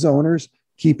 Business owners,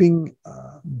 keeping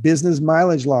business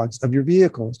mileage logs of your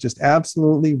vehicles, just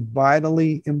absolutely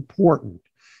vitally important.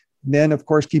 Then, of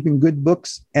course, keeping good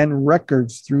books and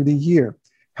records through the year,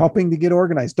 helping to get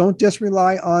organized. Don't just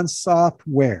rely on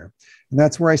software. And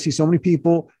that's where I see so many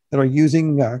people that are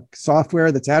using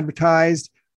software that's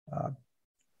advertised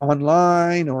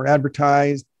online or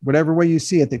advertised, whatever way you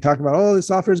see it. They talk about, oh, this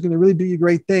software is going to really do you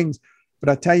great things. But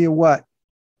I'll tell you what,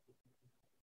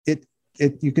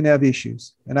 you can have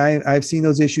issues. And I've seen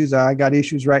those issues. I got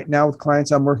issues right now with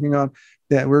clients I'm working on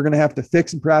that we're going to have to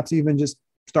fix and perhaps even just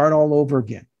start all over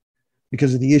again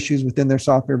because of the issues within their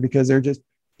software, because they're just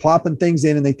plopping things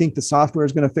in and they think the software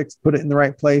is going to put it in the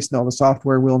right place. No, the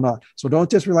software will not. So don't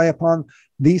just rely upon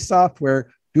the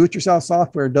software. Do-it-yourself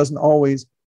software doesn't always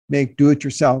make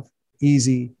do-it-yourself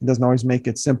easy. It doesn't always make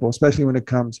it simple, especially when it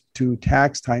comes to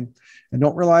tax time. And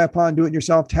don't rely upon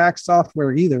do-it-yourself tax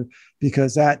software either,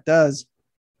 because it's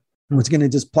going to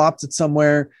just plops it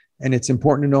somewhere, and it's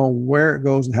important to know where it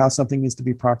goes and how something needs to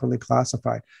be properly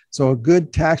classified. So a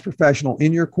good tax professional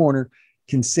in your corner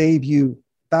can save you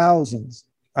thousands,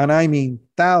 and I mean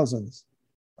thousands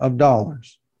of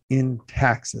dollars in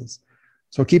taxes.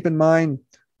 So keep in mind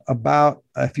about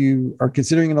if you are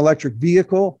considering an electric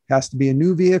vehicle, has to be a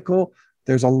new vehicle.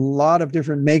 There's a lot of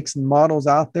different makes and models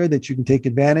out there that you can take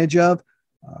advantage of.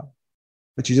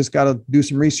 But you just got to do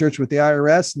some research with the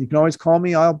IRS, and you can always call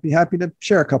me. I'll be happy to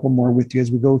share a couple more with you as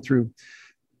we go through.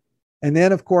 And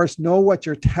then, of course, know what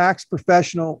your tax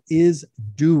professional is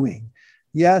doing.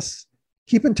 Yes,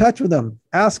 keep in touch with them.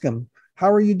 Ask them,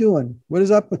 how are you doing? What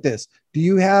is up with this? Do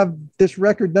you have this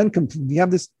record done? Do you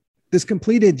have this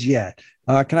completed yet?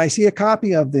 Can I see a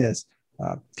copy of this?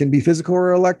 Can be physical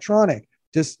or electronic.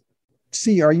 Just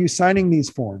see, are you signing these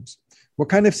forms? What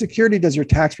kind of security does your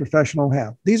tax professional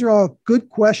have? These are all good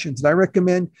questions that I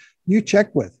recommend you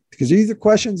check with, because these are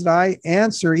questions that I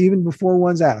answer even before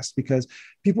one's asked, because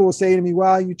people will say to me,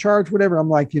 well, you charge whatever. I'm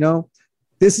like,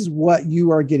 this is what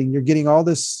you are getting. You're getting all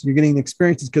this, you're getting the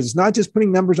experiences, because it's not just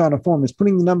putting numbers on a form, it's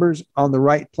putting the numbers on the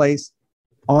right place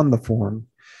on the form.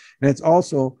 And it's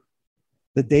also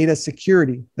the data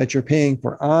security that you're paying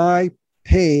for. I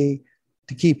pay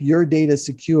to keep your data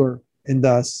secure, and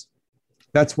thus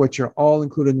that's what you're all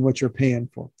included in what you're paying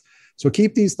for. So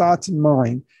keep these thoughts in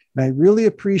mind. And I really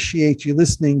appreciate you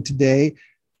listening today.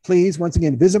 Please, once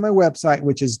again, visit my website,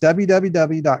 which is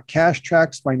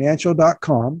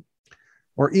www.cashtracksfinancial.com,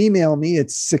 or email me.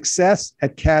 It's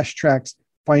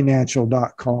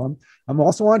success@cashtracksfinancial.com. I'm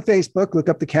also on Facebook. Look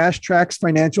up the Cash Tracks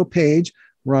Financial page.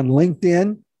 We're on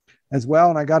LinkedIn as well.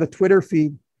 And I got a Twitter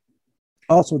feed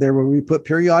also there where we put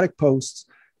periodic posts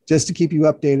just to keep you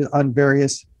updated on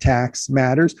various tax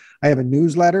matters. I have a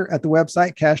newsletter at the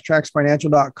website,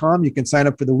 cashtracksfinancial.com. You can sign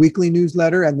up for the weekly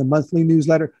newsletter and the monthly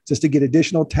newsletter just to get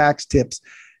additional tax tips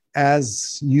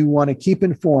as you want to keep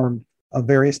informed of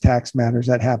various tax matters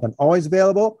that happen. Always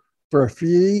available for a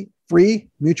free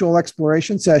mutual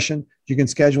exploration session. You can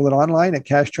schedule it online at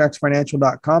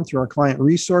cashtracksfinancial.com through our client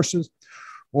resources,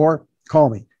 or call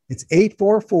me. It's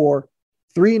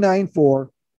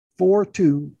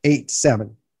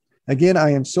 844-394-4287. Again, I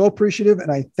am so appreciative,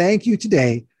 and I thank you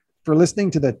today for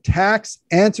listening to the Tax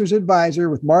Answers Advisor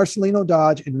with Marcelino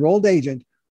Dodge, Enrolled Agent,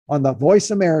 on the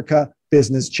Voice America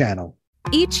Business Channel.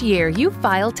 Each year, you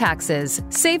file taxes,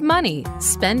 save money,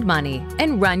 spend money,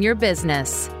 and run your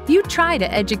business. You try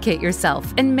to educate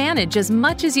yourself and manage as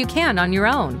much as you can on your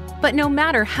own. But no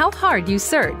matter how hard you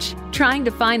search, trying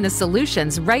to find the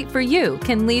solutions right for you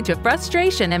can lead to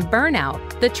frustration and burnout.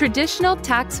 The traditional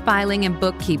tax filing and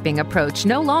bookkeeping approach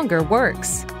no longer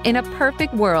works. In a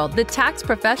perfect world, the tax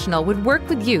professional would work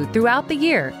with you throughout the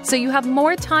year so you have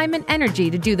more time and energy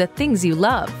to do the things you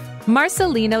love.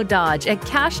 Marcelino Dodge at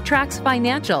Cash Tracks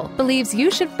Financial believes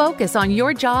you should focus on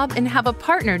your job and have a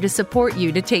partner to support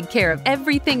you to take care of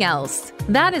everything else.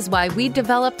 That is why we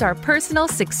developed our personal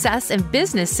success and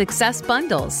business success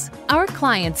bundles. Our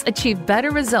clients achieve better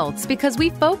results because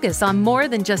we focus on more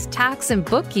than just tax and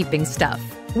bookkeeping stuff.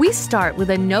 We start with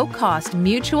a no-cost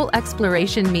mutual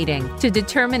exploration meeting to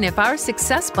determine if our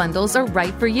success bundles are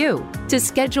right for you. To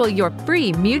schedule your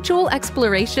free mutual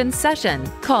exploration session,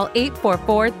 call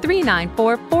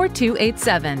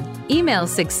 844-394-4287. Email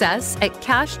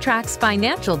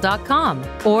success@cashtracksfinancial.com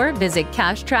or visit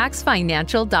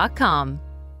cashtracksfinancial.com.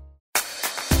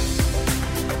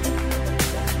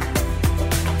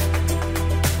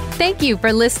 Thank you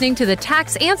for listening to the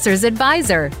Tax Answers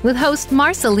Advisor with host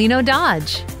Marcelino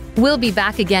Dodge. We'll be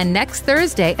back again next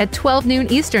Thursday at 12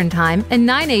 noon Eastern Time and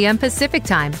 9 a.m. Pacific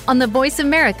Time on the Voice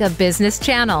America Business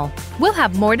Channel. We'll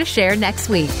have more to share next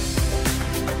week.